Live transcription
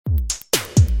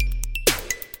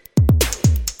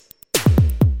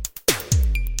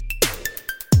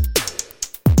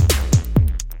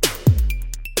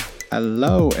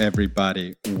Hello,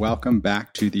 everybody. Welcome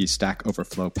back to the Stack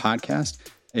Overflow podcast,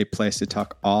 a place to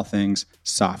talk all things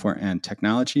software and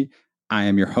technology. I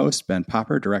am your host, Ben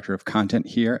Popper, Director of Content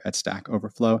here at Stack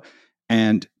Overflow.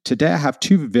 And today I have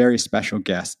two very special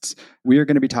guests. We are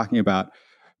going to be talking about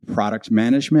product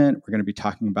management. We're going to be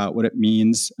talking about what it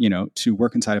means, to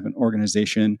work inside of an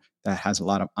organization that has a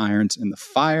lot of irons in the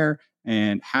fire,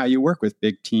 and how you work with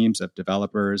big teams of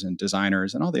developers and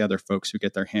designers and all the other folks who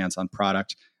get their hands on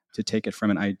product to take it from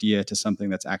an idea to something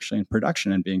that's actually in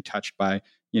production and being touched by,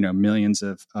 millions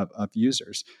of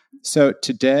users. So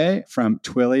today from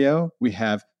Twilio, we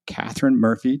have Catherine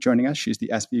Murphy joining us. She's the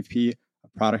SVP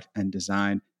of Product and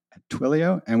Design at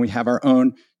Twilio. And we have our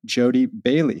own Jody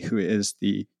Bailey, who is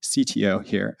the CTO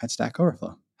here at Stack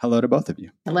Overflow. Hello to both of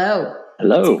you. Hello.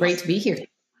 Hello. It's great to be here.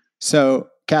 So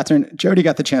Catherine, Jody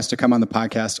got the chance to come on the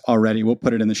podcast already. We'll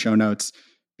put it in the show notes.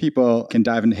 People can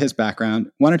dive into his background.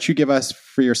 Why don't you give us,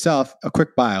 for yourself, a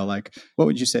quick bio? Like, what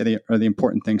would you say are the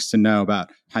important things to know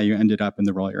about how you ended up in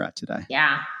the role you're at today?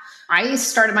 Yeah. I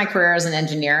started my career as an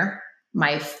engineer.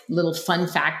 My little fun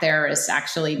fact there is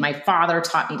actually my father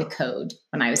taught me to code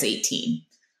when I was 18,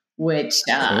 which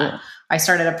Cool. I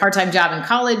started a part-time job in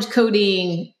college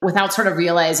coding without sort of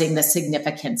realizing the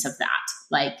significance of that,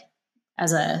 like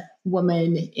as a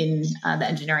woman in the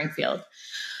engineering field.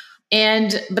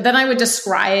 But then I would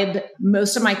describe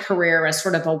most of my career as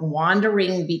sort of a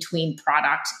wandering between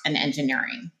product and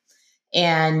engineering.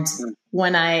 And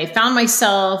when I found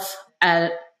myself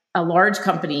at a large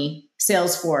company,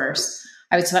 Salesforce,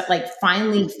 I was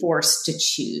finally forced to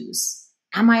choose.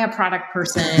 Am I a product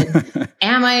person?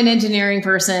 Am I an engineering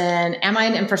person? Am I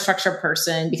an infrastructure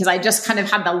person? Because I just kind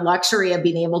of had the luxury of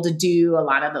being able to do a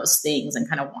lot of those things and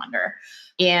kind of wander.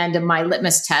 And my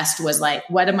litmus test was like,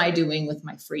 what am I doing with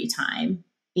my free time?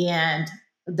 And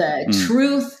the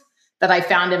truth that I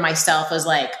found in myself was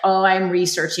like, oh, I'm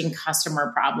researching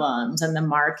customer problems and the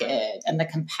market and the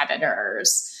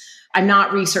competitors. I'm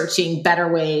not researching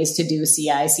better ways to do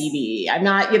CI/CD. I'm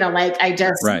not,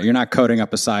 Right. You're not coding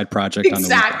up a side project on the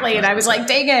weekend. Exactly. And I was like,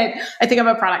 dang it, I think I'm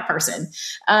a product person.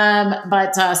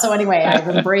 So anyway, I've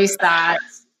embraced that.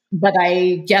 But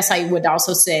I guess I would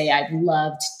also say I've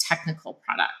loved technical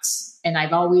products, and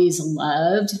I've always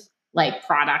loved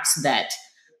products that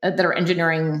are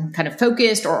engineering kind of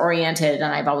focused or oriented.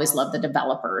 And I've always loved the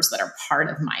developers that are part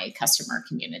of my customer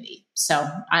community. So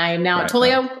I'm now at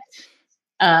Twilio,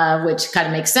 which kind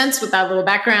of makes sense with that little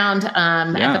background.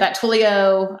 And at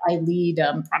Twilio, I lead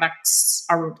products,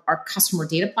 our customer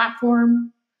data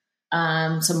platform,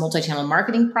 some multi-channel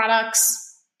marketing products,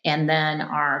 and then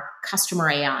our customer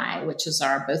AI, which is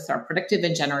both our predictive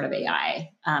and generative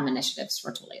AI initiatives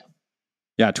for Twilio.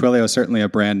 Yeah, Twilio is certainly a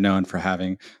brand known for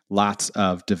having lots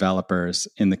of developers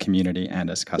in the community and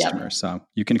as customers. Yep. So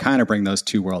you can kind of bring those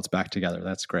two worlds back together.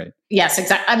 That's great. Yes,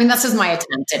 exactly. I mean, this is my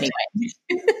attempt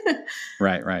anyway.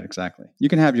 Right, exactly. You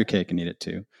can have your cake and eat it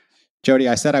too. Jody,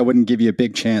 I said I wouldn't give you a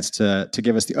big chance to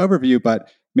give us the overview, but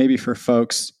maybe for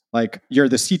folks, like you're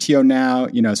the CTO now,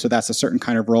 so that's a certain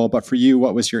kind of role. But for you,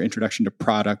 what was your introduction to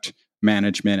product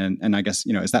management? And I guess,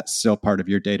 is that still part of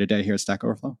your day-to-day here at Stack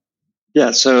Overflow?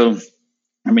 Yeah. So,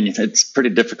 I mean, it's pretty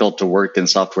difficult to work in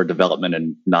software development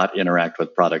and not interact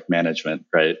with product management,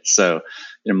 right? So,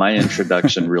 my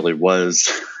introduction really was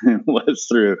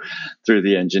through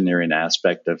the engineering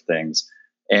aspect of things.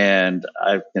 And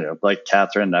I, like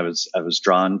Catherine, I was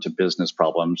drawn to business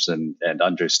problems and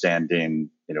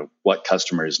understanding, what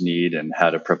customers need and how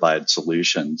to provide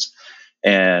solutions.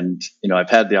 And, I've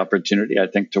had the opportunity, I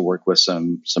think, to work with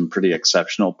some pretty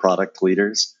exceptional product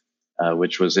leaders,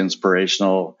 which was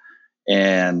inspirational.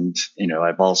 And,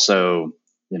 I've also,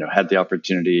 had the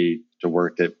opportunity to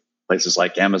work at places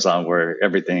like Amazon, where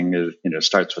everything is,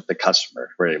 starts with the customer,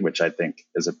 right? Which I think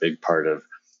is a big part of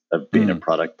being a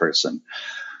product person.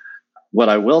 What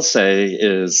I will say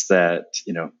is that,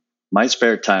 my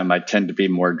spare time, I tend to be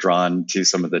more drawn to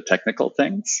some of the technical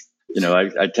things.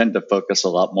 I tend to focus a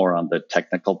lot more on the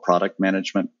technical product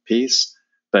management piece,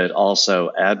 but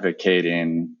also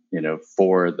advocating,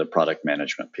 for the product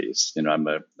management piece. I'm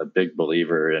a big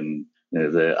believer in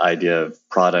the idea of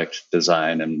product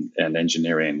design and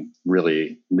engineering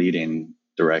really leading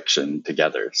direction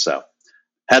together. So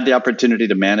had the opportunity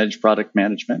to manage product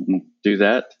management and do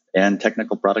that, and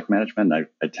technical product management.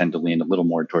 I tend to lean a little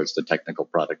more towards the technical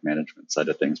product management side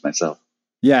of things myself.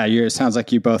 Yeah, it sounds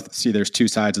like you both see there's two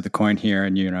sides of the coin here,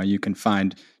 and you can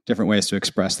find different ways to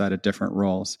express that at different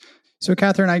roles. So,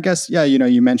 Catherine, I guess,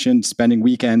 you mentioned spending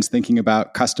weekends thinking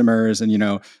about customers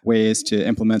and, ways to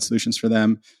implement solutions for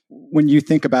them. When you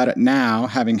think about it now,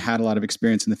 having had a lot of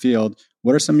experience in the field,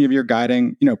 what are some of your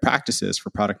guiding, practices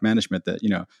for product management that,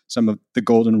 some of the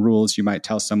golden rules you might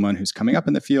tell someone who's coming up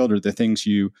in the field, or the things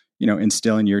you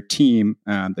instill in your team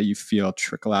that you feel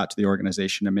trickle out to the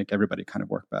organization and make everybody kind of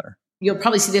work better? You'll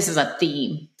probably see this as a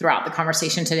theme throughout the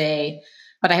conversation today.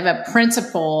 But I have a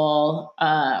principle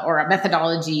or a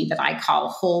methodology that I call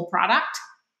whole product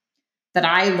that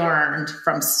I learned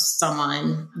from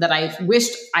someone that I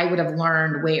wished I would have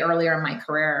learned way earlier in my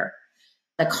career.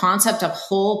 The concept of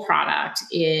whole product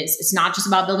is, it's not just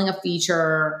about building a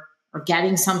feature or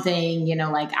getting something,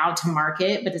 out to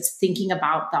market, but it's thinking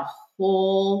about the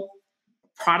whole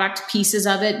product pieces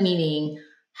of it, meaning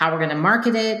how we're going to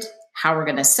market it, how we're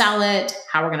going to sell it,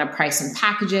 how we're going to price and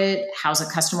package it, how's a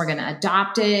customer going to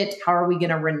adopt it, how are we going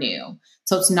to renew.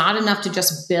 So it's not enough to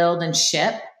just build and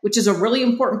ship, which is a really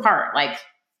important part.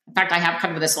 In fact, I have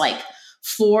kind of this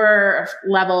 4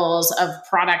 levels of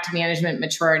product management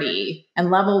maturity.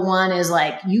 And level 1 is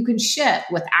you can ship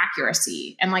with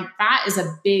accuracy. And that is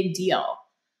a big deal.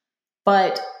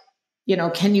 But,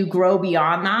 can you grow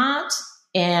beyond that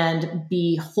and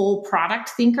be whole product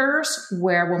thinkers,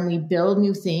 where when we build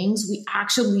new things, we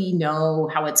actually know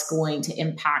how it's going to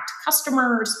impact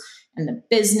customers and the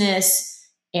business.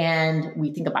 And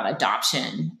we think about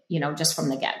adoption, just from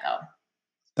the get-go.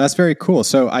 That's very cool.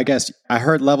 So I guess I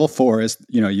heard level 4 is,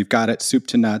 you've got it soup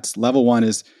to nuts. Level 1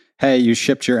 is, hey, you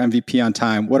shipped your MVP on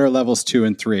time. What are levels 2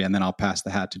 and 3? And then I'll pass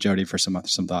the hat to Jody for some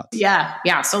thoughts.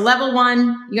 Yeah. So level 1,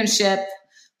 you're going to ship.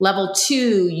 Level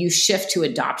 2, you shift to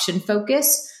adoption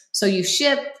focus. So you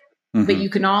ship, but you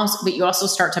also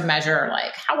start to measure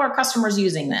how are customers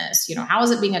using this? How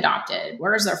is it being adopted?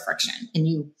 Where is there friction? And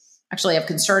you actually have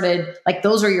concerted,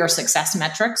 those are your success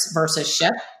metrics versus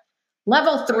ship.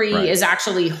 Level 3 is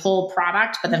actually whole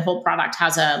product, but then whole product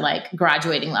has a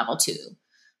graduating level 2.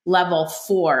 Level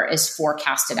 4 is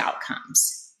forecasted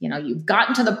outcomes. You've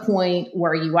gotten to the point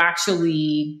where you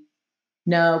actually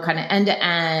know kind of end to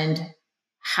end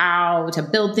how to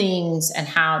build things and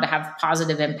how to have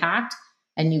positive impact.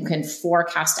 And you can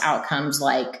forecast outcomes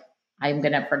I'm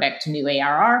going to predict new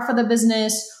ARR for the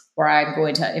business, or I'm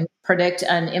going to predict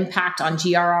an impact on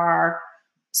GRR.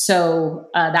 So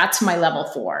that's my level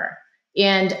 4.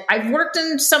 And I've worked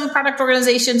in some product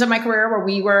organizations in my career where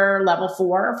we were level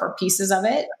 4 for pieces of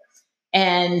it.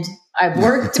 And I've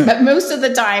worked, but most of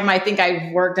the time, I think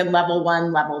I've worked in level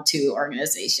 1, level 2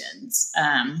 organizations.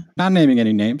 Not naming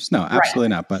any names. No, absolutely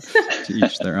not. But to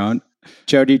each their own.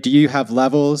 Jody, do you have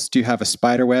levels? Do you have a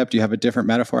spider web? Do you have a different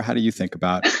metaphor? How do you think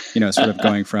about, sort of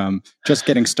going from just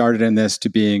getting started in this to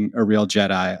being a real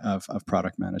Jedi of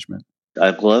product management?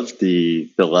 I love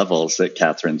the levels that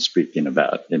Catherine's speaking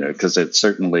about, because it's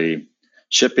certainly,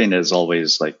 shipping is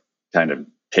always kind of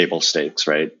table stakes,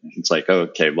 right? It's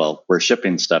okay, well, we're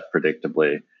shipping stuff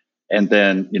predictably. And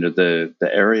then, the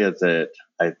area that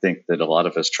I think that a lot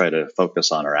of us try to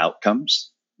focus on are outcomes,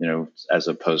 as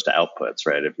opposed to outputs,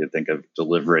 right? If you think of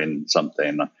delivering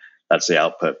something, that's the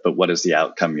output, but what is the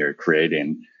outcome you're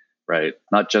creating, right?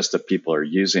 Not just that people are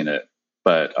using it,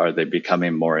 but are they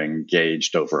becoming more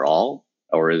engaged overall?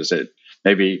 Or is it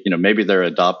maybe they're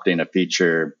adopting a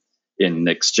feature in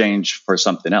exchange for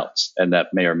something else, and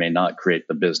that may or may not create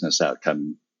the business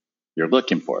outcome you're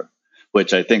looking for,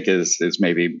 which I think is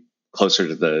maybe closer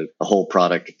to the whole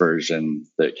product version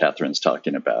that Catherine's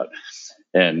talking about.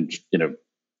 And,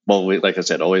 like I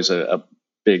said, always a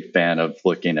big fan of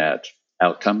looking at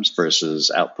outcomes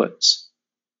versus outputs.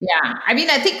 Yeah. I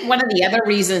mean, I think one of the other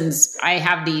reasons I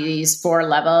have these 4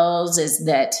 levels is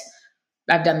that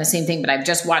I've done the same thing, but I've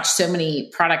just watched so many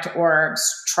product orgs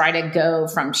try to go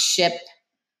from ship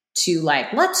to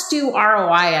let's do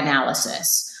ROI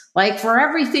analysis. For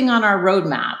everything on our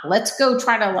roadmap, let's go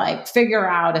try to figure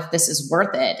out if this is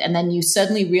worth it. And then you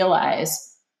suddenly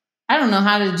realize, I don't know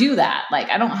how to do that.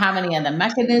 I don't have any of the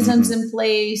mechanisms in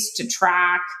place to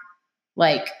track,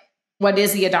 what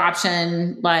is the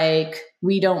adoption?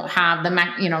 We don't have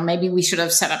maybe we should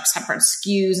have set up separate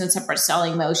SKUs and separate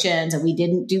selling motions, and we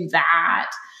didn't do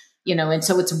that, and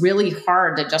so it's really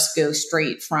hard to just go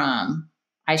straight from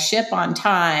I ship on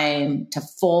time to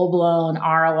full blown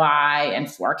ROI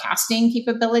and forecasting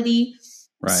capability.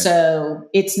 Right. So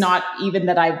it's not even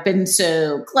that I've been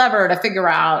so clever to figure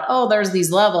out, there's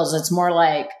these levels. It's more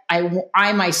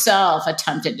I myself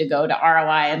attempted to go to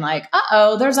ROI and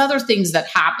there's other things that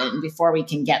happen before we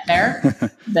can get there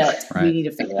that we need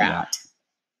to figure out.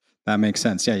 That makes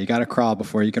sense. Yeah, you got to crawl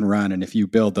before you can run. And if you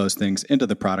build those things into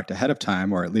the product ahead of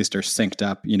time, or at least are synced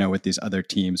up, with these other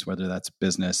teams, whether that's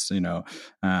business,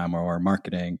 or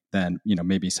marketing, then,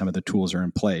 maybe some of the tools are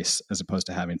in place as opposed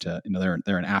to having to,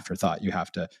 they're an afterthought you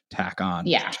have to tack on,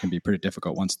 which can be pretty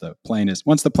difficult once the plane is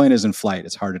in flight.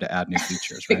 It's harder to add new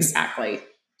features, right? Exactly.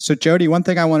 So Jody, one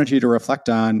thing I wanted you to reflect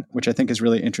on, which I think is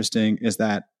really interesting, is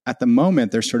that at the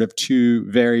moment, there's sort of two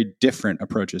very different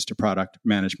approaches to product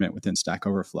management within Stack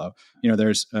Overflow.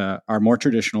 There's our more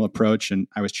traditional approach, and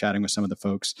I was chatting with some of the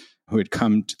folks who had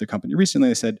come to the company recently.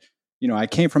 They said, I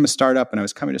came from a startup and I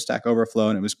was coming to Stack Overflow,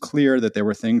 and it was clear that there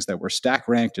were things that were stack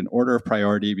ranked in order of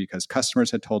priority because customers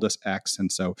had told us X.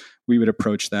 And so we would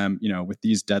approach them, with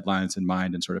these deadlines in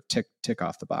mind and sort of tick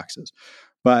off the boxes.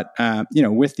 But,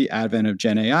 with the advent of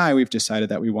Gen AI, we've decided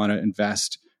that we want to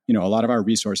invest, a lot of our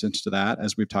resources into that,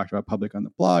 as we've talked about public on the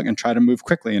blog, and try to move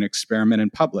quickly and experiment in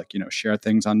public, share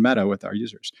things on Meta with our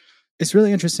users. It's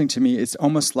really interesting to me. It's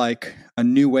almost like a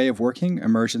new way of working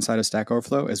emerged inside of Stack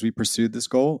Overflow as we pursued this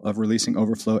goal of releasing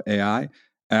Overflow AI.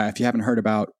 If you haven't heard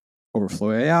about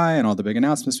Overflow AI and all the big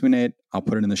announcements we made, I'll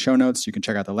put it in the show notes. You can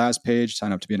check out the labs page,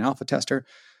 sign up to be an alpha tester.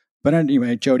 But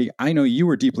anyway, Jody, I know you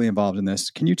were deeply involved in this.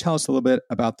 Can you tell us a little bit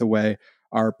about the way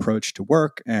our approach to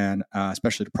work and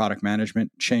especially to product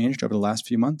management changed over the last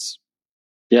few months?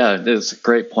 Yeah, it's a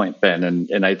great point, Ben.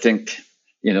 And I think,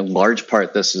 large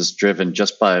part, this is driven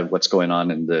just by what's going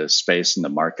on in the space and the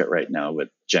market right now with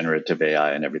generative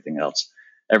AI and everything else.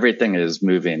 Everything is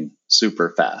moving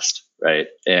super fast, right?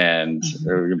 And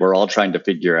we're all trying to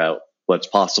figure out what's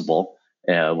possible,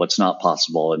 what's not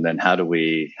possible, and then how do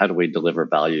we deliver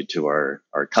value to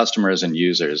our customers and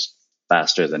users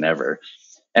faster than ever.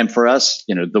 And for us,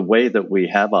 the way that we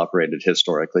have operated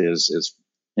historically is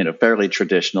fairly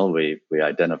traditional. We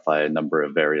identify a number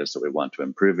of areas that we want to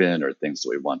improve in or things that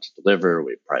we want to deliver.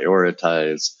 We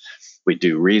prioritize, we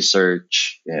do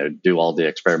research, do all the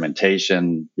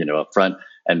experimentation, up front,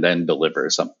 and then deliver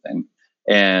something.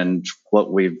 And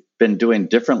what we've been doing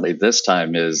differently this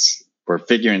time is we're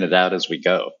figuring it out as we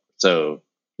go. So,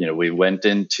 we went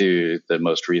into the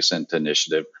most recent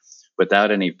initiative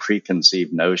without any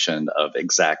preconceived notion of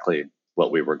exactly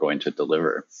what we were going to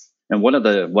deliver. And one of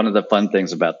the fun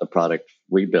things about the product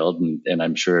we build, and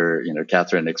I'm sure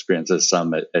Catherine experiences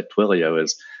some at Twilio,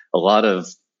 is a lot of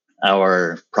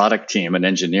our product team and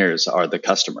engineers are the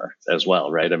customer as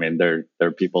well, right? I mean,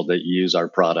 they're people that use our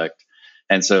product,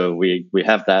 and so we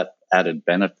have that added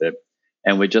benefit.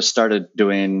 And we just started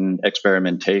doing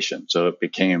experimentation, so it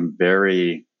became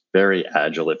very, very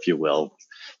agile, if you will.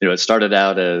 It started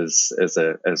out as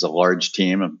a large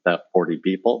team of about 40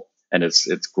 people, and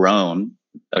it's grown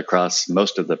across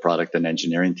most of the product and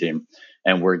engineering team.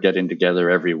 And we're getting together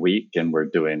every week and we're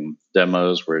doing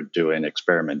demos, we're doing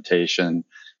experimentation.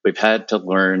 We've had to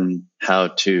learn how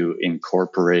to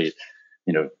incorporate,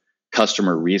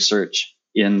 customer research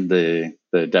in the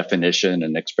definition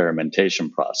and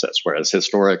experimentation process. Whereas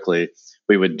historically,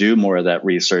 we would do more of that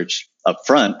research up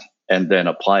front and then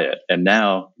apply it. And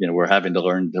now, we're having to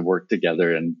learn to work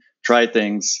together and try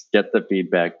things, get the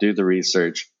feedback, do the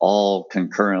research all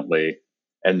concurrently,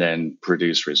 and then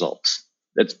produce results.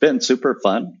 It's been super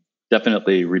fun.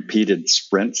 Definitely repeated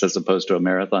sprints as opposed to a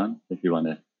marathon, if you want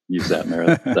to use that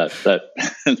marathon.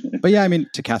 But yeah, I mean,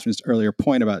 to Catherine's earlier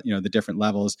point about, the different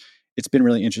levels, it's been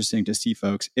really interesting to see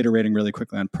folks iterating really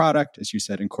quickly on product, as you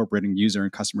said, incorporating user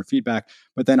and customer feedback,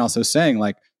 but then also saying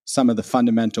like some of the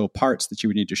fundamental parts that you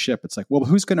would need to ship. It's like, well,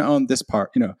 who's going to own this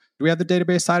part? Do we have the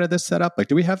database side of this set up? Like,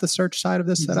 do we have the search side of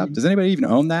this set up? Does anybody even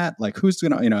own that? Like, who's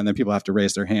going to, and then people have to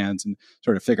raise their hands and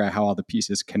sort of figure out how all the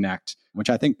pieces connect, which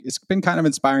I think it's been kind of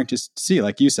inspiring to see.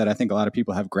 Like you said, I think a lot of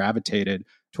people have gravitated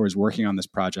towards working on this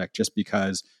project just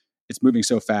because it's moving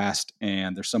so fast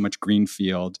and there's so much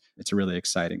greenfield. It's a really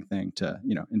exciting thing to,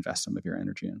 invest some of your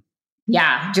energy in.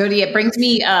 Yeah, Jody, it brings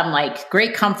me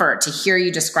great comfort to hear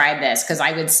you describe this, because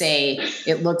I would say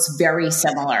it looks very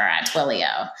similar at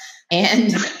Twilio.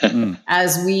 And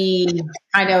as we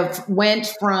kind of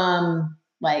went from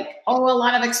a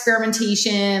lot of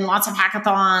experimentation, lots of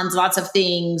hackathons, lots of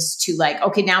things, to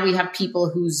okay, now we have people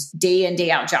whose day in,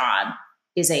 day out job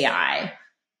is AI.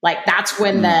 That's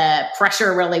when the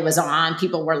pressure really was on.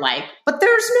 People were like, but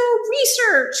there's no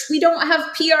research. We don't have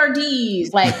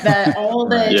PRDs, all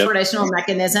the traditional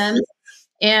mechanisms.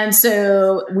 And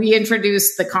so we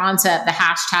introduced the concept, the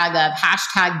hashtag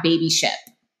of #babyship.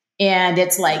 And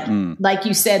it's like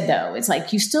you said, though, it's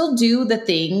you still do the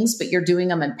things, but you're doing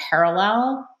them in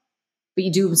parallel, but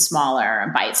you do them smaller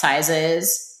and bite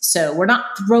sizes. So we're not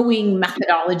throwing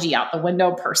methodology out the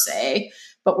window per se,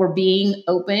 but we're being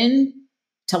open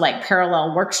to like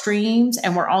parallel work streams.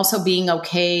 And we're also being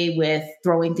okay with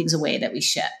throwing things away that we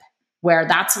ship, where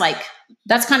that's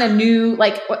kind of new.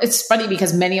 Like, it's funny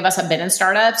because many of us have been in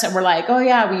startups and we're like, oh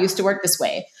yeah, we used to work this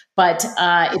way. But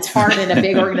it's hard in a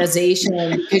big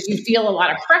organization because you feel a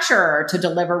lot of pressure to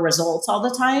deliver results all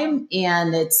the time.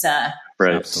 And it's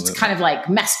kind of like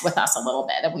messed with us a little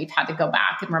bit. And we've had to go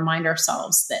back and remind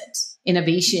ourselves that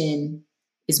innovation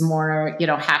is more,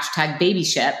 hashtag baby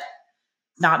ship,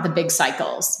 not the big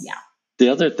cycles. Yeah. The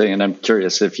other thing, and I'm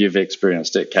curious if you've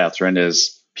experienced it, Catherine,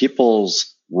 is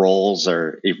people's roles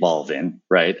are evolving,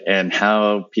 right? And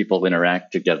how people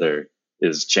interact together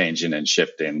is changing and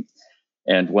shifting.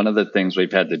 And one of the things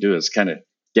we've had to do is kind of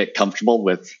get comfortable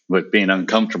with being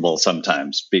uncomfortable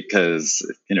sometimes, because,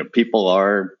 people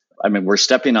we're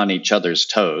stepping on each other's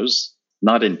toes,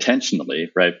 not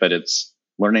intentionally, right? But it's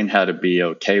learning how to be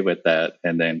okay with that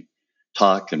and then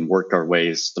talk and work our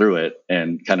ways through it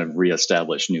and kind of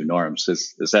reestablish new norms.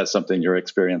 Is that something you're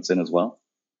experiencing as well?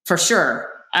 For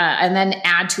sure. And then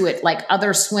add to it like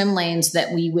other swim lanes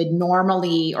that we would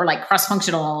normally, or like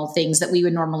cross-functional things that we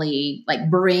would normally like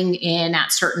bring in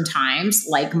at certain times,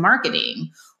 like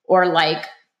marketing or like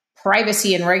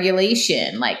privacy and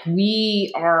regulation. Like,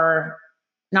 we are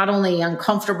not only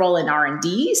uncomfortable in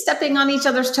R&D stepping on each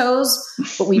other's toes,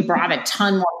 but we brought a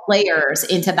ton more players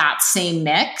into that same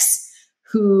mix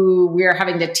who we're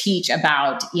having to teach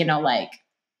about, like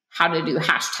how to do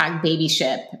hashtag baby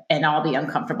ship and all be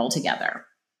uncomfortable together.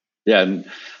 Yeah, and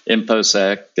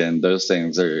InfoSec and those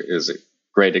things is a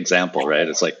great example, right?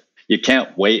 It's like you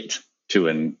can't wait to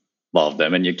involve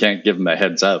them and you can't give them a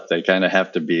heads up. They kind of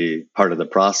have to be part of the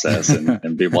process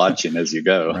and be watching as you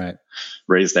go. Right.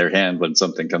 Raise their hand when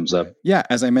something comes up. Yeah,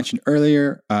 as I mentioned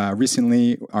earlier,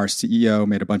 recently our CEO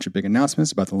made a bunch of big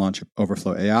announcements about the launch of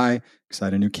Overflow AI,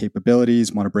 exciting new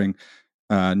capabilities, want to bring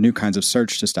new kinds of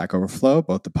search to Stack Overflow,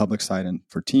 both the public side and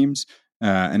for teams.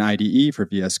 An IDE for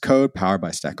VS Code powered by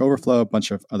Stack Overflow, a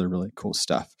bunch of other really cool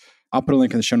stuff. I'll put a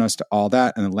link in the show notes to all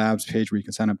that and the labs page where you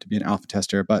can sign up to be an alpha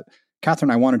tester. But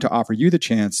Catherine, I wanted to offer you the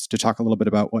chance to talk a little bit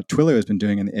about what Twilio has been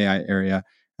doing in the AI area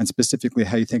and specifically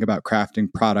how you think about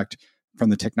crafting product from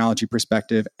the technology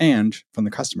perspective and from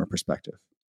the customer perspective.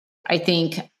 I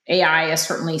think AI is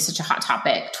certainly such a hot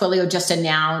topic. Twilio just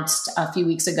announced a few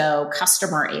weeks ago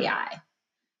customer AI.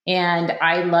 And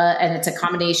and it's a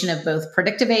combination of both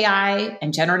predictive AI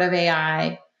and generative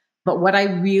AI. But what I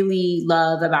really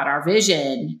love about our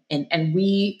vision, and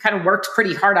we kind of worked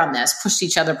pretty hard on this, pushed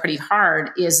each other pretty hard,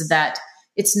 is that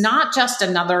it's not just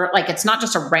it's not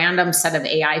just a random set of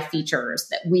AI features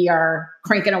that we are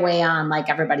cranking away on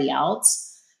like everybody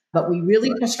else. But we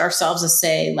really pushed ourselves to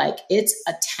say, like, it's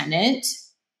a tenet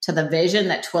to the vision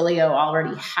that Twilio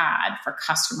already had for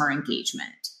customer engagement.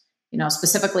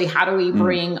 Specifically, how do we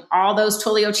bring all those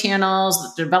Twilio channels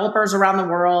that developers around the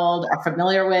world are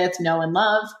familiar with, know, and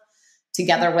love,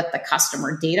 together with the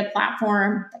customer data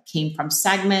platform that came from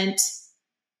Segment,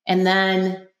 and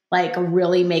then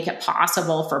really make it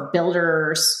possible for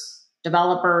builders,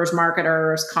 developers,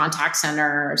 marketers, contact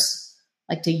centers,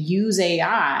 to use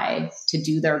AI to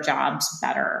do their jobs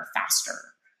better, faster.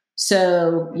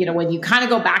 So, when you kind of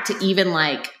go back to even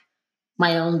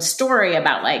my own story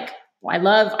about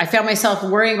I found myself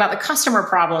worrying about the customer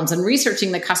problems and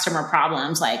researching the customer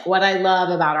problems. What I love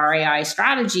about our AI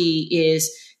strategy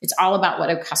is it's all about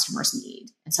what our customers need.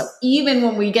 And so even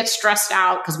when we get stressed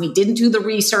out because we didn't do the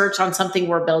research on something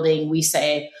we're building, we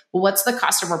say, well, what's the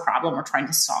customer problem we're trying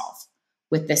to solve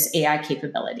with this AI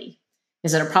capability?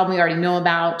 Is it a problem we already know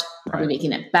about? Are we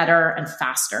making it better and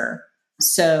faster?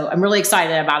 So I'm really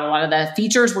excited about a lot of the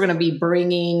features we're going to be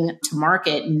bringing to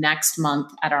market next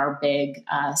month at our big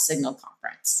Signal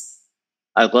conference.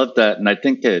 I love that. And I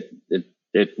think it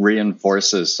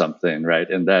reinforces something, right?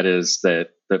 And that is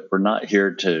that we're not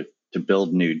here to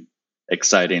build new,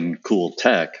 exciting, cool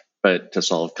tech, but to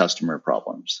solve customer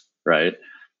problems, right?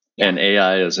 Yeah. And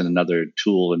AI is another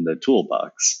tool in the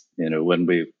toolbox. When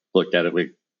we look at it,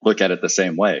 we look at it the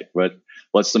same way.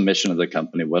 What's the mission of the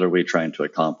company? What are we trying to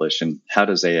accomplish? And how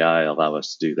does AI allow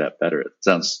us to do that better? It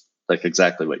sounds like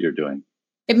exactly what you're doing.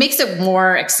 It makes it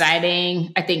more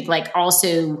exciting. I think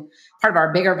also part of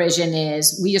our bigger vision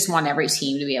is we just want every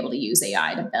team to be able to use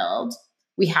AI to build.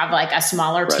 We have a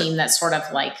smaller team that's sort of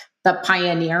the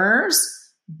pioneers,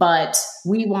 but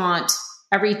we want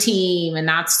every team, and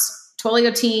that's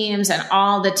Twilio teams and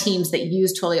all the teams that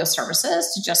use Twilio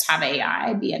services, to just have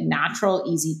AI be a natural,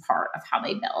 easy part of how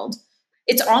they build.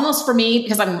 It's almost, for me,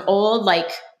 because I'm old,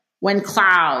 when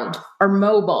cloud or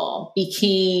mobile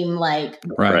became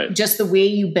just the way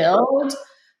you build.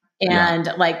 And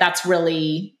that's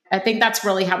really, I think that's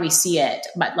really how we see it.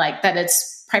 But that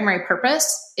it's primary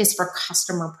purpose is for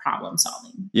customer problem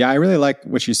solving. Yeah, I really like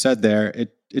what you said there.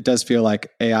 It does feel like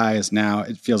AI is now,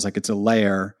 it feels like it's a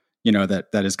layer,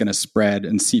 that is going to spread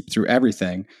and seep through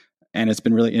everything. And it's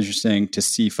been really interesting to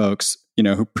see folks,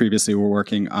 who previously were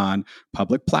working on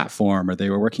public platform, or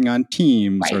they were working on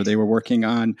Teams, Right. or they were working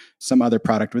on some other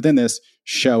product within this,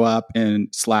 show up in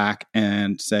Slack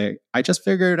and say, I just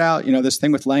figured out, this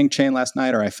thing with LangChain last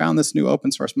night, or I found this new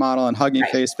open source model on Hugging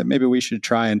Right. Face that maybe we should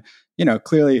try. And,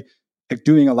 clearly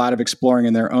doing a lot of exploring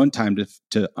in their own time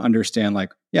to understand,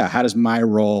 like, how does my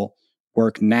role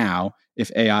work now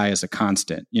if AI is a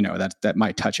constant, that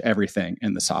might touch everything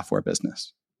in the software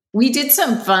business. We did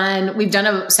some fun. We've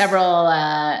done several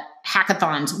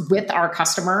hackathons with our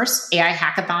customers, AI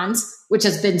hackathons, which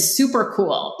has been super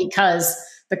cool because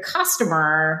the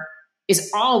customer is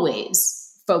always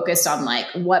focused on like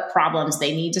what problems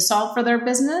they need to solve for their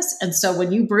business. And so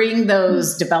when you bring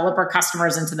those developer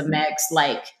customers into the mix,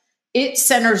 like it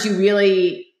centers you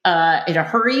really in a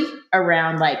hurry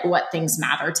around like what things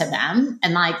matter to them.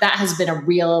 And like that has been a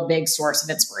real big source of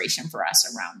inspiration for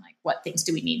us around like what things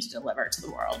do we need to deliver to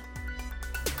the world.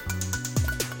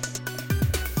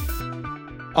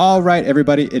 All right,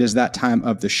 everybody, it is that time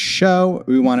of the show.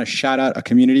 We want to shout out a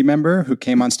community member who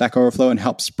came on Stack Overflow and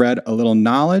helped spread a little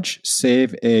knowledge,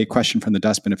 save a question from the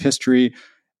dustbin of history,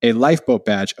 a lifeboat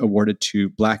badge awarded to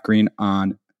Black Green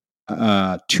on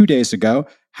 2 days ago.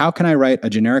 How can I write a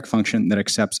generic function that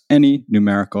accepts any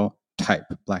numerical type?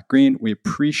 Black Green, we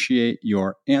appreciate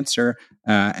your answer.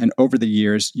 And over the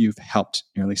years, you've helped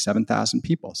nearly 7,000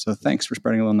 people. So thanks for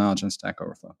spreading a little knowledge on Stack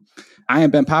Overflow. I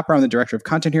am Ben Popper. I'm the director of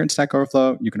content here at Stack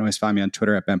Overflow. You can always find me on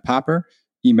Twitter at Ben Popper.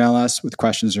 Email us with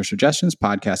questions or suggestions,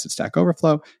 podcast at Stack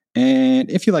Overflow.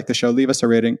 And if you like the show, leave us a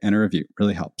rating and a review. It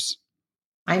really helps.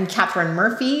 I'm Catherine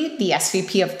Murphy, the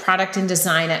SVP of Product and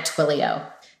Design at Twilio.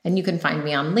 And you can find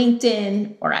me on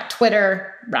LinkedIn or at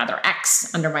Twitter, rather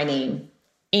X, under my name.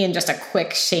 And just a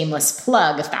quick shameless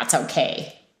plug, if that's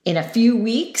okay. In a few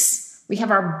weeks, we have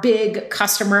our big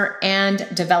customer and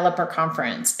developer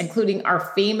conference, including our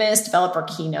famous developer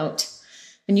keynote.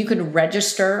 And you can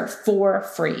register for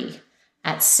free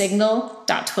at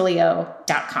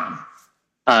signal.twilio.com.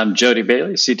 I'm Jody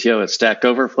Bailey, CTO at Stack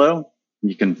Overflow.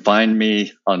 You can find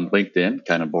me on LinkedIn,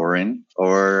 kind of boring,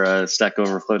 or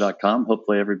stackoverflow.com.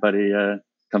 Hopefully everybody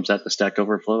comes out to Stack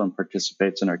Overflow and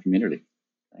participates in our community.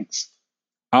 Thanks.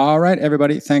 All right,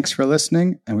 everybody. Thanks for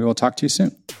listening, and we will talk to you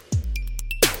soon.